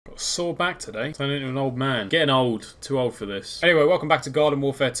Sore back today. Turning into an old man. Getting old. Too old for this. Anyway, welcome back to Garden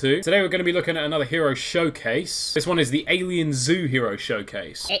Warfare 2. Today we're going to be looking at another hero showcase. This one is the Alien Zoo hero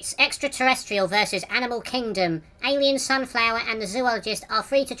showcase. It's extraterrestrial versus animal kingdom. Alien Sunflower and the Zoologist are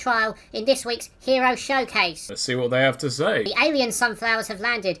free to trial in this week's hero showcase. Let's see what they have to say. The alien sunflowers have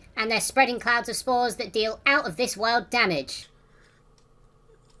landed and they're spreading clouds of spores that deal out of this world damage.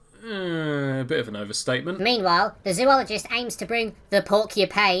 A bit of an overstatement. Meanwhile, the Zoologist aims to bring the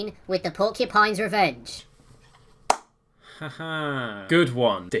porcupine with the porcupine's revenge. Haha. Good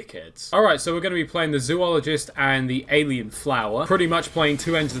one, dickheads. Alright, so we're going to be playing the Zoologist and the Alien Flower. Pretty much playing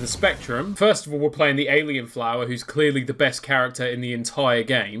two ends of the spectrum. First of all, we're playing the Alien Flower, who's clearly the best character in the entire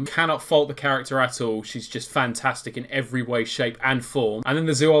game. Cannot fault the character at all. She's just fantastic in every way, shape, and form. And then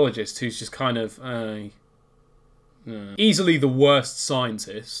the Zoologist, who's just kind of, easily the worst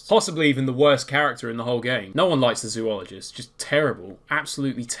scientist. Possibly even the worst character in the whole game. No one likes the Zoologist. Just terrible.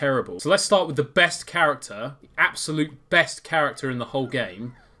 Absolutely terrible. So let's start with the best character. The absolute best character in the whole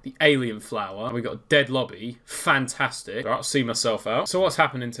game. The Alien Flower. And we got a dead lobby. Fantastic. Alright, I'll see myself out. So what's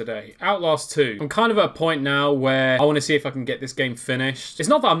happening today? Outlast 2. I'm kind of at a point now where I want to see if I can get this game finished. It's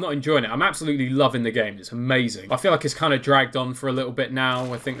not that I'm not enjoying it. I'm absolutely loving the game. It's amazing. I feel like it's kind of dragged on for a little bit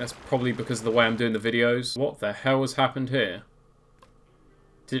now. I think that's probably because of the way I'm doing the videos. What the hell has happened here?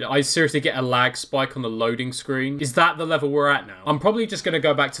 Did I seriously get a lag spike on the loading screen? Is that the level we're at now? I'm probably just going to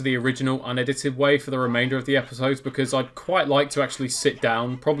go back to the original unedited way for the remainder of the episodes because I'd quite like to actually sit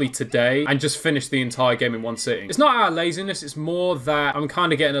down, probably today, and just finish the entire game in one sitting. It's not out of laziness, it's more that I'm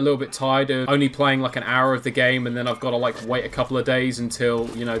kind of getting a little bit tired of only playing like an hour of the game and then I've got to like wait a couple of days until,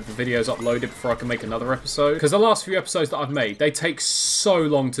 you know, the video's uploaded before I can make another episode. Because the last few episodes that I've made, they take so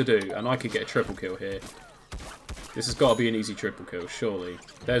long to do, and I could get a triple kill here. This has got to be an easy triple kill, surely.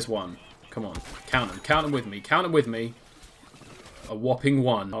 There's one. Come on. Count them. Count them with me. Count them with me. A whopping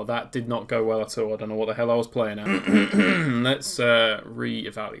one. Oh, that did not go well at all. I don't know what the hell I was playing at. Let's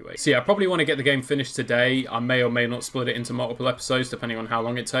re-evaluate. So yeah, I probably want to get the game finished today. I may or may not split it into multiple episodes, depending on how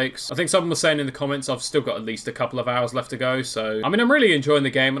long it takes. I think someone was saying in the comments I've still got at least a couple of hours left to go. So, I mean, I'm really enjoying the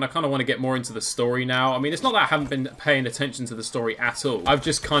game, and I kind of want to get more into the story now. I mean, it's not that I haven't been paying attention to the story at all. I've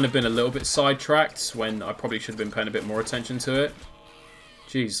just kind of been a little bit sidetracked when I probably should have been paying a bit more attention to it.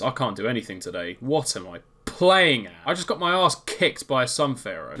 Jeez, I can't do anything today. What am I playing at? I just got my ass kicked by a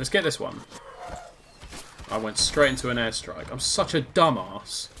Sunpharaoh. Let's get this one. I went straight into an airstrike. I'm such a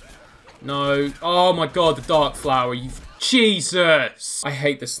dumbass. No. Oh my god, the Dark Flower. Jesus! I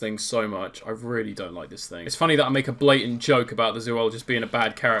hate this thing so much. I really don't like this thing. It's funny that I make a blatant joke about the Zoologist being a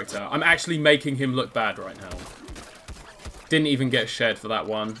bad character. I'm actually making him look bad right now. Didn't even get shared for that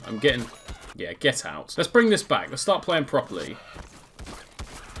one. I'm getting... Yeah, get out. Let's bring this back. Let's start playing properly.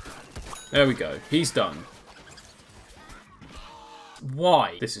 There we go. He's done.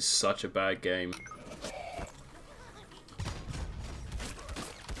 Why? This is such a bad game.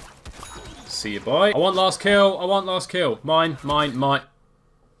 See you, bye. I want last kill. I want last kill. Mine, mine, mine.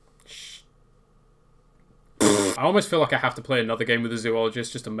 I almost feel like I have to play another game with the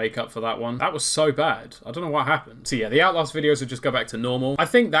Zoologist just to make up for that one. That was so bad. I don't know what happened. So yeah, the Outlast videos will just go back to normal. I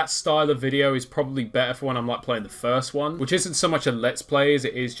think that style of video is probably better for when I'm like playing the first one, which isn't so much a let's play as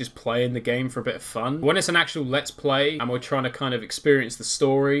it is just playing the game for a bit of fun. When it's an actual let's play and we're trying to kind of experience the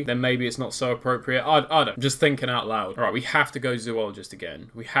story, then maybe it's not so appropriate. I don't know. I'm just thinking out loud. All right, we have to go Zoologist again.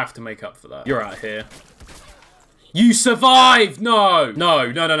 We have to make up for that. You're out here. You survived! No!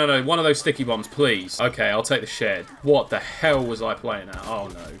 No, no, no, no, no. One of those sticky bombs, please. Okay, I'll take the shed. What the hell was I playing at? Oh,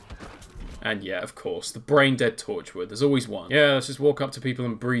 no. And yeah, of course, the brain-dead Torchwood. There's always one. Yeah, let's just walk up to people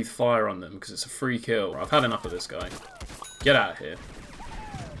and breathe fire on them, because it's a free kill. I've had enough of this guy. Get out of here.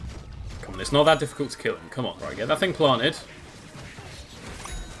 Come on, it's not that difficult to kill him. Come on. Right, get that thing planted.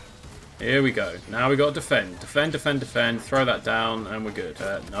 Here we go. Now we got to defend. Defend, defend, defend. Throw that down, and we're good.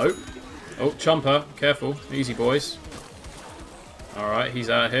 Nope. Oh, Chomper. Careful. Easy, boys. Alright, he's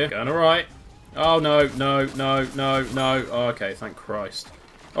out here. Going alright. Oh, no, no, no, no, no. Oh, okay, thank Christ.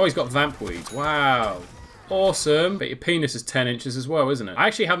 Oh, he's got vampweed. Wow. Awesome. But your penis is 10 inches as well, isn't it? I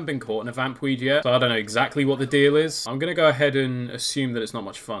actually haven't been caught in a vampweed yet, so I don't know exactly what the deal is. I'm going to go ahead and assume that it's not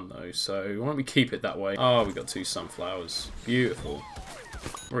much fun, though, so why don't we keep it that way? Oh, we got 2 sunflowers. Beautiful.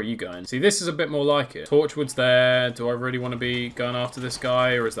 Where are you going? See, this is a bit more like it. Torchwood's there. Do I really want to be going after this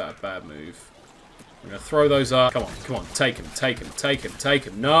guy, or is that a bad move? I'm going to throw those up. Come on, come on. Take him, take him, take him, take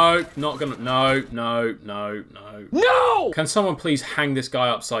him. No, not going to... No, no, no, no. No! Can someone please hang this guy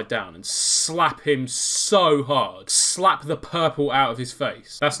upside down and slap him so hard? Slap the purple out of his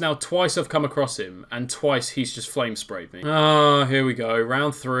face. That's now twice I've come across him, and twice he's just flame sprayed me. Ah, here we go.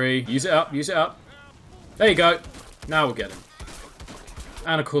 Round 3. Use it up, use it up. There you go. Now we'll get him.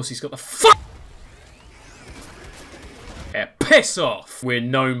 And of course he's got the fuck. Yeah, piss off! We're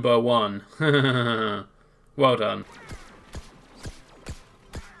number 1. Well done.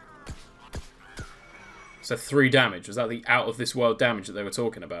 So 3 damage. Was that the out of this world damage that they were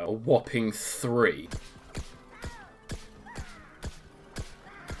talking about? A whopping 3.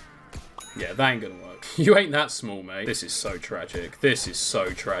 Yeah, that ain't gonna work. You ain't that small, mate. This is so tragic. This is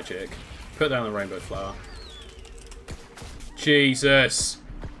so tragic. Put down the rainbow flower. Jesus.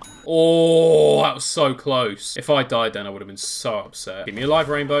 Oh, that was so close. If I died then, I would have been so upset. Give me a live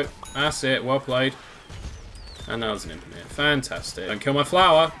rainbow. That's it. Well played. And that was an infinite. Fantastic. Don't kill my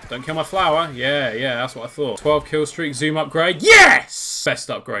flower. Don't kill my flower. Yeah, that's what I thought. 12 kill streak, zoom upgrade. Yes! Best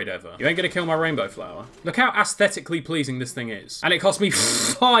upgrade ever. You ain't gonna kill my rainbow flower. Look how aesthetically pleasing this thing is. And it cost me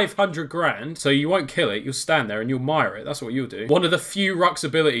 500 grand. So you won't kill it. You'll stand there and you'll mire it. That's what you'll do. One of the few Rux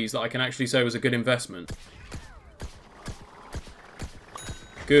abilities that I can actually say was a good investment.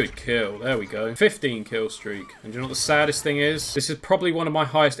 Good kill. There we go. 15 kill streak. And do you know what the saddest thing is? This is probably one of my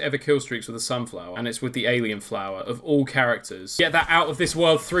highest ever kill streaks with a sunflower. And it's with the alien flower of all characters. Get that out of this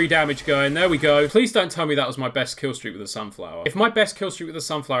world 3 damage going. There we go. Please don't tell me that was my best kill streak with a sunflower. If my best kill streak with a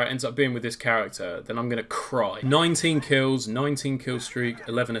sunflower ends up being with this character, then I'm going to cry. 19 kills, 19 kill streak,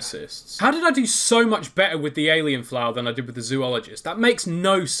 11 assists. How did I do so much better with the alien flower than I did with the zoologist? That makes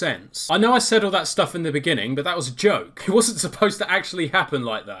no sense. I know I said all that stuff in the beginning, but that was a joke. It wasn't supposed to actually happen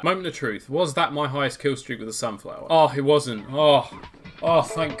like that. Moment of truth. Was that my highest kill streak with a sunflower? Oh, it wasn't. Oh,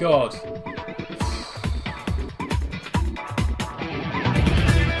 thank God.